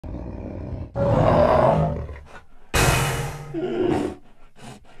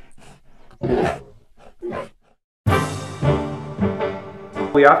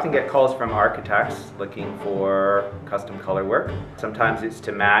We often get calls from architects looking for custom color work. Sometimes it's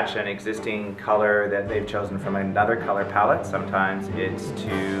to match an existing color that they've chosen from another color palette. Sometimes it's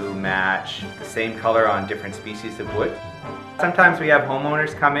to match the same color on different species of wood. Sometimes we have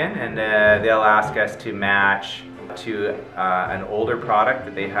homeowners come in and they'll ask us to match to an older product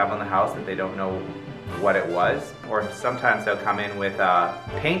that they have on the house that they don't know what it was. Or sometimes they'll come in with a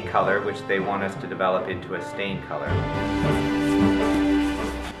paint color which they want us to develop into a stain color.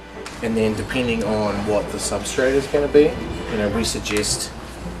 And then depending on what the substrate is going to be, we suggest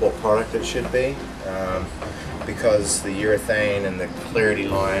what product it should be, because the urethane and the clarity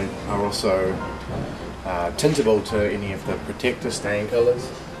line are also tintable to any of the protector stain colors.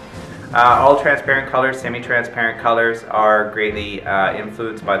 All transparent colors, semi-transparent colors are greatly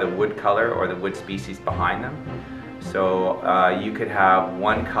influenced by the wood color or the wood species behind them. So you could have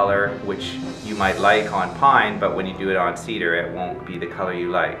one color which you might like on pine, but when you do it on cedar it won't be the color you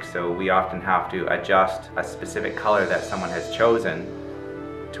like. So we often have to adjust a specific color that someone has chosen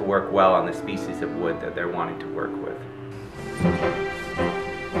to work well on the species of wood that they're wanting to work with.